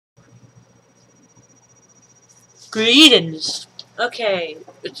Greetings. Okay,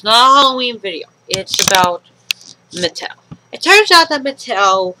 it's not a Halloween video. It's about Mattel. It turns out that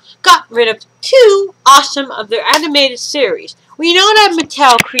Mattel got rid of two awesome of their animated series. We know that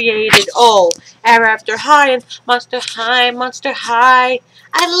Mattel created Ever After High and Monster High, Monster High.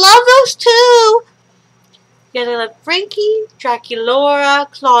 I love those two. Yeah, they love Frankie,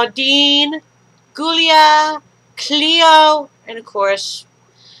 Draculaura, Claudine, Gulia, Cleo, and of course,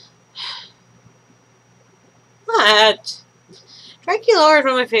 what? Draculaura is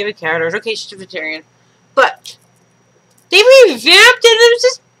one of my favorite characters. Okay, she's a vegetarian. But they revamped it. It was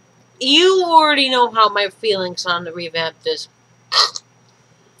just... You already know how my feelings on the revamped is.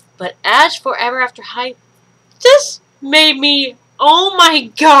 But as for Ever After High, this made me... Oh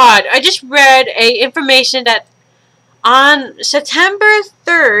my god. I just read information that on September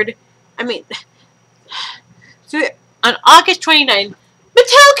 3rd, on August 29th,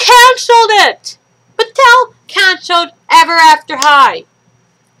 Mattel canceled it! Mattel canceled Ever After High.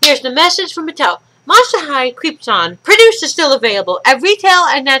 Here's the message from Mattel. Monster High Creeps On. Produced is still available at retail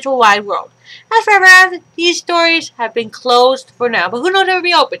and natural wide world. As for Ever After, these stories have been closed for now, but who knows if they'll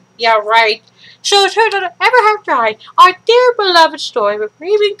be open? Yeah, right. So it turns out Ever After High, our dear beloved story with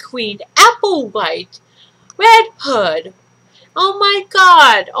Raven Queen, Applewhite, Red Hood. Oh my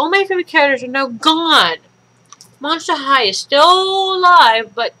god, all my favorite characters are now gone. Monster High is still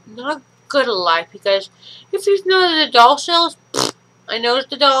alive, but not good alive, because if you know the doll sales, I noticed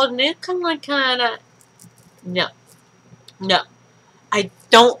the dolls, and they're kinda... No. No. I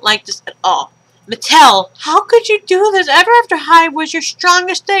don't like this at all. Mattel, how could you do this? Ever After High was your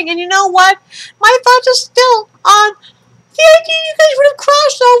strongest thing, and you know what? My thoughts are still on the idea you guys would have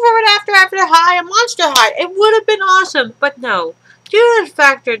crossed over with After High and Monster High. It would have been awesome, but no. Due to the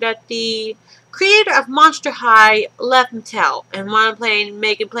factor that the creator of Monster High left Mattel and wanted to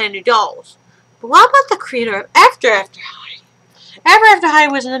make new dolls. But what about the creator of After High? Ever After High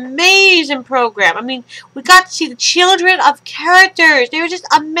was an amazing program. I mean, we got to see the children of characters. They were just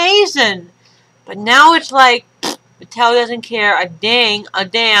amazing. But now it's like, Mattel doesn't care a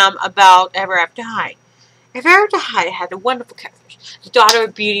damn about Ever After High. Ever After High had the wonderful characters. The daughter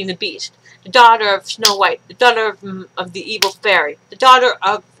of Beauty and the Beast. The daughter of Snow White. The daughter of the evil fairy. The daughter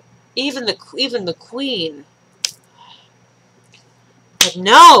of even the queen. But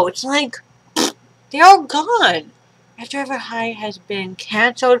no, it's like, they're all gone. After Ever High has been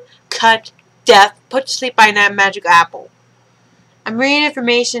cancelled, cut, death, put to sleep by that magic apple. I'm reading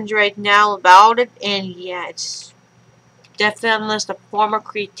information right now about it, and yeah, it's definitely on the former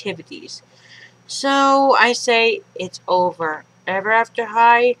creativities. So I say it's over. Ever After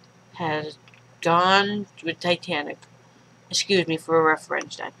High has gone with Titanic. Excuse me for a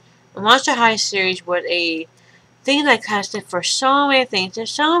reference then. The Monster High series was a thing that casted for so many things.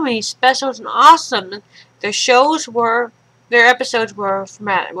 There's so many specials and awesome. Their episodes were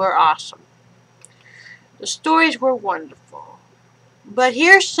awesome. The stories were wonderful. But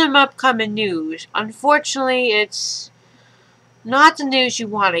here's some upcoming news. Unfortunately, it's not the news you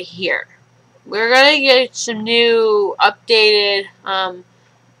want to hear. We're gonna get some new, updated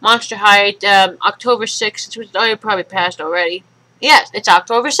Monster High October 6th, which probably passed already. Yes, it's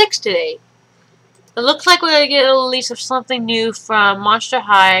October 6th today. It looks like we're going to get a release of something new from Monster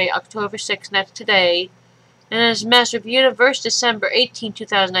High October 6th, that's today. And it's Master of Universe December 18,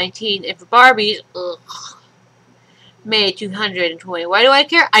 2019. And for Barbies, May 220. Why do I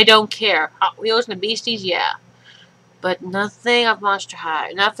care? I don't care. Hot Wheels and the Beasties, yeah. But nothing of Monster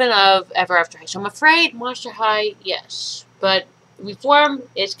High. Nothing of Ever After High. So I'm afraid Monster High, yes. But Reform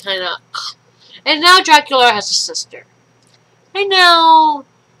is kind of... And now Draculaura has a sister. I know...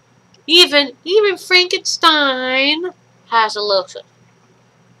 Even Frankenstein has a little sister.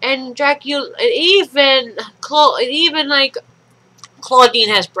 And even Claudine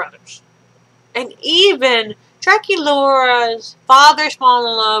has brothers. And even Draculaura's father's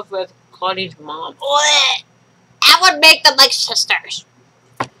fallen in love with Claudine's mom. That would make them like sisters.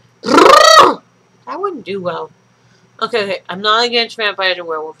 That wouldn't do well. Okay, I'm not against vampires and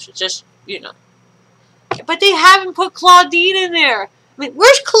werewolves. It's just, you know. But they haven't put Claudine in there. I mean,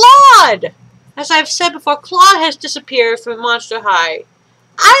 where's Claude? As I've said before, Claude has disappeared from Monster High.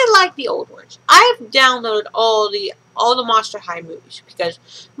 I like the old ones. I've downloaded all the Monster High movies because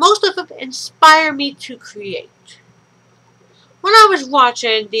most of them inspire me to create. When I was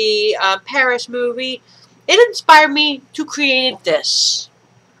watching the Paris movie, it inspired me to create this.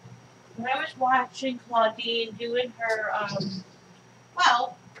 When I was watching Claudine doing her,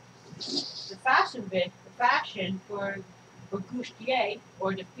 the fashion for Goustier,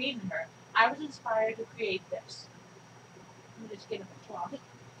 or defeating her, I was inspired to create this. I'm just getting a closet.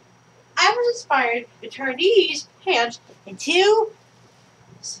 I was inspired to turn these pants into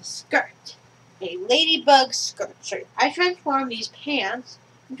a skirt. A ladybug skirt. So I transformed these pants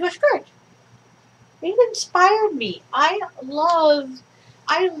into a skirt. It inspired me. I love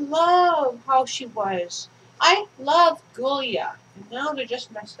how she was. I love Gulia. And now they're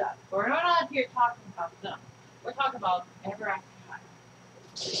just messed up. We're not out here talking about them. We're talking about Ever After High.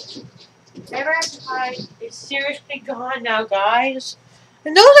 Ever After High is seriously gone now, guys.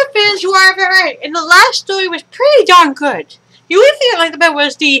 And those are fans who are right. And the last story was pretty darn good. The only thing I liked about it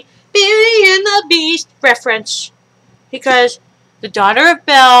was the Beauty and the Beast reference. Because the daughter of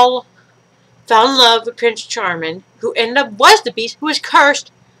Belle fell in love with Prince Charming, who ended up was the Beast, who was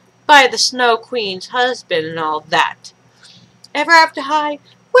cursed by the Snow Queen's husband and all that. Ever After High,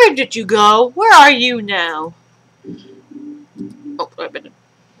 where did you go? Where are you now? Oh, wait a minute.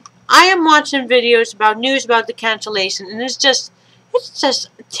 I am watching videos about news about the cancellation, and it's just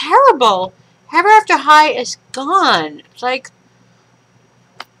terrible. Ever After High is gone. It's like,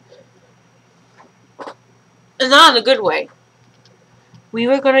 not in a good way. We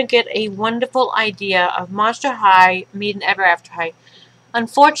were going to get a wonderful idea of Monster High meeting Ever After High.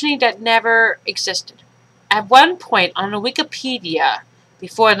 Unfortunately, that never existed. At one point on the Wikipedia,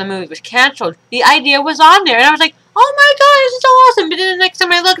 before the movie was cancelled, the idea was on there, and I was like, oh my god, this is so awesome, but then the next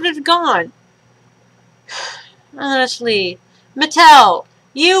time I look at it, it's gone. Honestly, Mattel,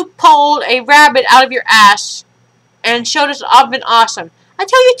 you pulled a rabbit out of your ass and showed us been awesome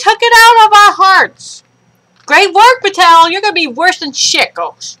until you took it out of our hearts. Great work, Mattel. You're gonna be worse than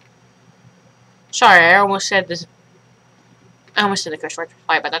Shickles. Sorry, I almost said this. I almost said the curse word.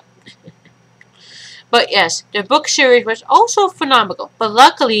 Sorry about that. But yes, the book series was also phenomenal. But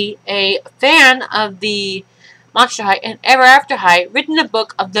luckily, a fan of the Monster High and Ever After High written a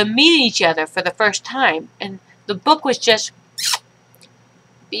book of them meeting each other for the first time, and the book was just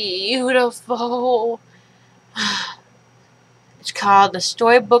beautiful. It's called The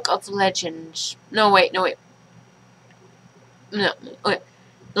Storybook of Legends. No, wait. No, okay.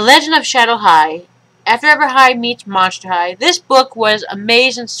 The Legend of Shadow High. After Ever High meets Monster High. This book was an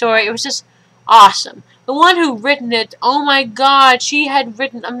amazing story. It was just awesome. The one who written it, oh my god, she had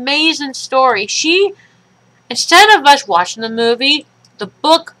written an amazing story. Instead of us watching the movie, the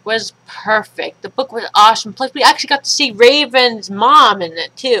book was perfect. The book was awesome. Plus, we actually got to see Raven's mom in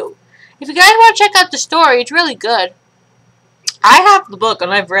it, too. If you guys want to check out the story, it's really good. I have the book,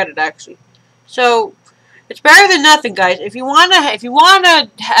 and I've read it, actually. So, it's better than nothing, guys. If you wanna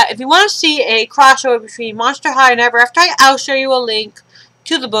see a crossover between Monster High and Ever After High, I'll show you a link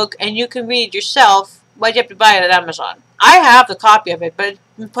to the book, and you can read yourself. But you have to buy it at Amazon. I have the copy of it, but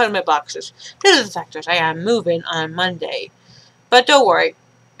it's put in my boxes. This is the factors. I am moving on Monday, but don't worry,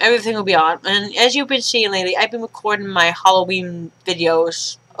 everything will be on. And as you've been seeing lately, I've been recording my Halloween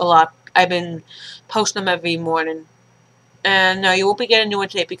videos a lot. I've been posting them every morning. And no, you won't be getting a new one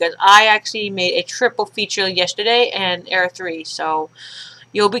today because I actually made a triple feature yesterday and Air 3. So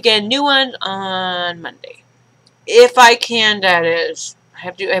you'll be getting new ones on Monday. If I can, that is. I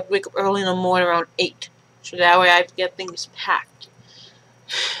have to wake up early in the morning around 8. So that way I have to get things packed.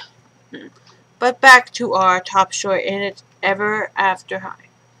 But back to our top story, and it's Ever After High.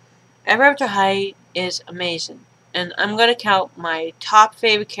 Ever After High is amazing. And I'm going to count my top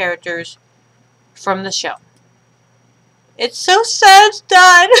favorite characters from the show. It's so sad it's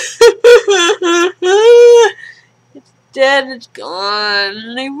done. It's dead and it's gone.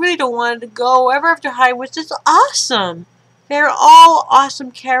 And I really don't want it to go. Ever After High was just awesome. They're all awesome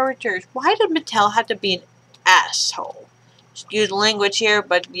characters. Why did Mattel have to be an asshole? Excuse the language here,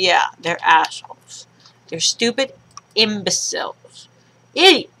 but yeah, they're assholes. They're stupid imbeciles.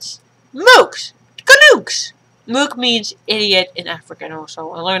 Idiots. Mooks. Ganooks. Mook means idiot in African also.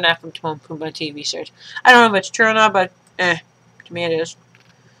 I learned that from Timon Pumbaa TV series. I don't know if it's true or not, but to me it is.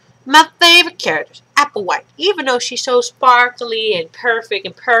 My favorite characters, Applewhite. Even though she's so sparkly and perfect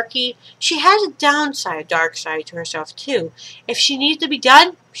and perky, she has a downside, dark side to herself too. If she needs to be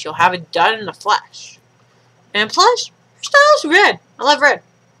done, she'll have it done in a flash. And plus, her style's red. I love red.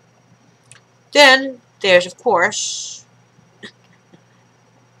 Then there's, of course,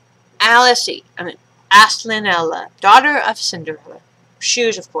 Aslanella, daughter of Cinderella.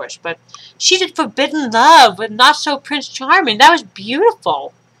 Shoes, of course, but she did Forbidden Love with Not So Prince Charming. That was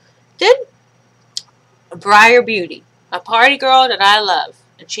beautiful. Then, Briar Beauty, a party girl that I love,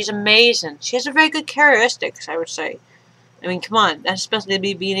 and she's amazing. She has a very good characteristics, I would say. I mean, come on, that's supposed to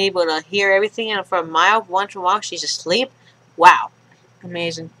be being able to hear everything and for a mile once in a while she's asleep. Wow,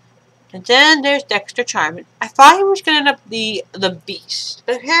 amazing. And then there's Dexter Charming. I thought he was going to end up the Beast,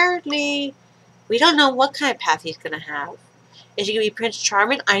 but apparently we don't know what kind of path he's going to have. Is he going to be Prince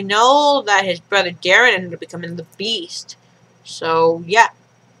Charming? I know that his brother Darren ended up becoming the Beast. So, yeah.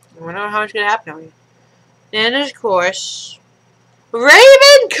 I wonder how it's going to happen over here. And, of course,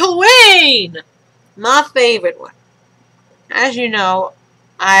 Raven Queen! My favorite one. As you know,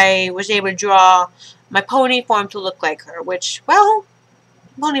 I was able to draw my pony form to look like her, which, well,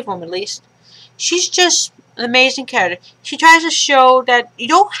 pony form at least. She's just an amazing character. She tries to show that you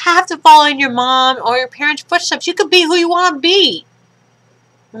don't have to follow in your mom or your parents' footsteps. You can be who you want to be.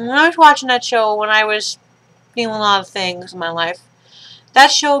 When I was watching that show, when I was doing a lot of things in my life,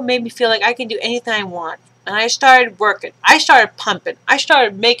 that show made me feel like I can do anything I want. And I started working. I started pumping. I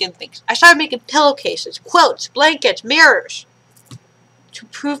started making things. I started making pillowcases, quilts, blankets, mirrors. To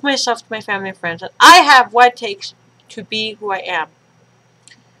prove myself to my family and friends that I have what it takes to be who I am.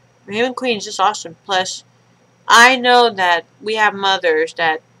 Raven Queen is just awesome. Plus, I know that we have mothers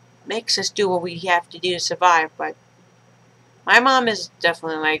that makes us do what we have to do to survive, but my mom is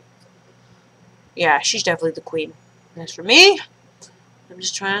definitely like, yeah, she's definitely the queen. And as for me, I'm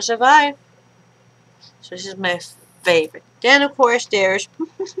just trying to survive. So this is my favorite. Then, of course, there's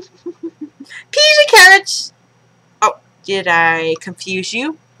peas and carrots. Oh, did I confuse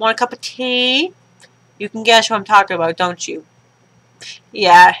you? Want a cup of tea? You can guess who I'm talking about, don't you?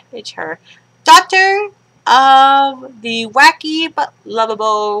 Yeah, it's her. Daughter of the wacky but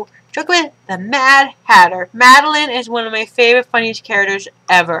lovable chocolate, the Mad Hatter. Madeline is one of my favorite, funniest characters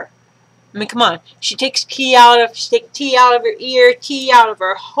ever. I mean, come on. She takes tea out of her ear, tea out of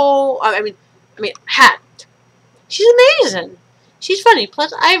her whole. I mean, hat. She's amazing. She's funny.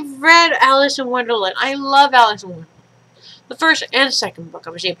 Plus, I've read Alice in Wonderland. I love Alice in Wonderland. The first and second book.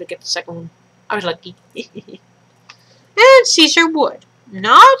 I was able to get the second one. I was lucky. And Caesar Wood.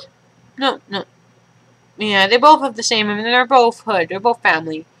 Not? No. Yeah, they both have the same. I mean, they're both hood. They're both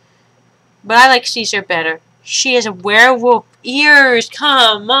family. But I like Caesar better. She has a werewolf ears.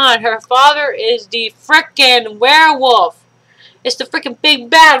 Come on. Her father is the frickin' werewolf. It's the frickin' big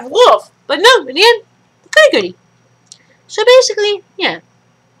bad wolf. But no, in the end, goody. So basically, yeah.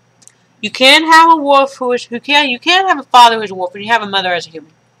 You can't have a wolf you can't have a father who's a wolf and you have a mother as a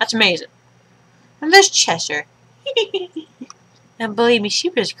human. That's amazing. And there's Cheshire. And believe me, she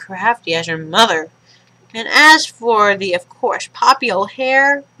was as crafty as her mother. And as for the, of course, Poppy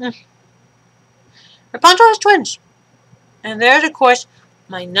O'Hare, Rapunzel has twins. And there's, of course,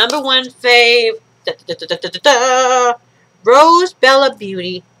 my #1 fave, Rose Bella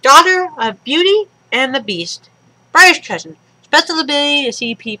Beauty, daughter of Beauty and the Beast. British cousin. Special ability to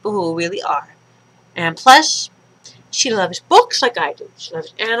see people who really are. And plus, she loves books like I do. She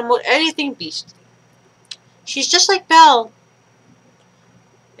loves animals, anything beastly. She's just like Belle.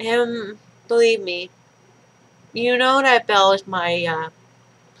 And believe me, you know that Belle is my,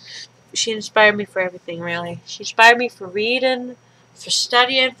 she inspired me for everything, really. She inspired me for reading, for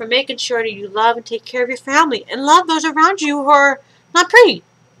studying, for making sure that you love and take care of your family. And love those around you who are not pretty.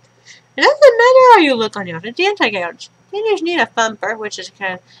 It doesn't matter how you look on the other couch. Then you just need a thumper, which is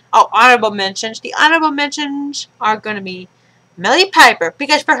kind of... Oh, honorable mentions. The honorable mentions are going to be Melly Piper,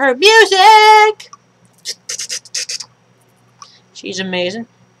 because for her music, she's amazing.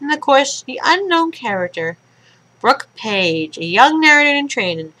 And of course, the unknown character, Brooke Page, a young narrator in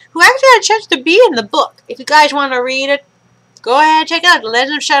training, who actually had a chance to be in the book. If you guys want to read it, go ahead and check it out. The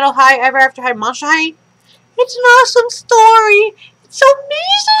Legend of Shadow High, Ever After High, Monster High. It's an awesome story. It's so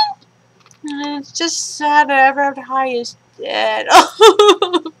amazing. And it's just sad that Ever After High is dead.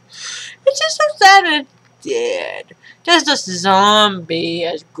 It's just so sad that it's dead. There's this zombie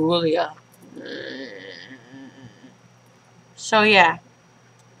as Ghoulia. So yeah.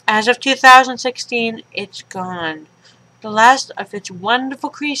 As of 2016, it's gone. The last of its wonderful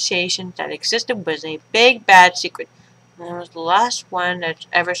creations that existed was a big bad secret. And that was the last one that's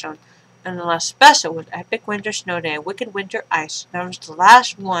ever shown. And the last special was Epic Winter Snow Day, Wicked Winter Ice. That was the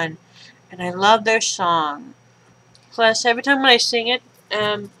last one. And I love their song. Plus, every time when I sing it,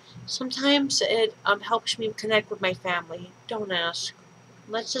 sometimes it helps me connect with my family. Don't ask.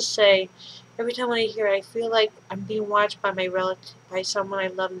 Let's just say, every time when I hear it, I feel like I'm being watched by my relative, by someone I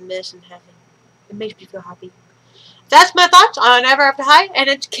love and miss in heaven. It makes me feel happy. That's my thoughts on Ever After High and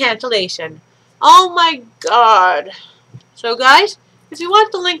its cancellation. Oh my god. So guys, if you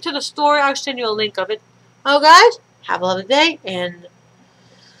want the link to the story, I'll send you a link of it. Oh guys, have a lovely day, and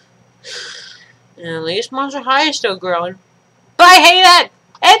at least Monster High is still growing. But I hate it!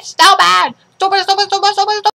 It's so bad! Stupid, stupid, stupid, stupid, stupid!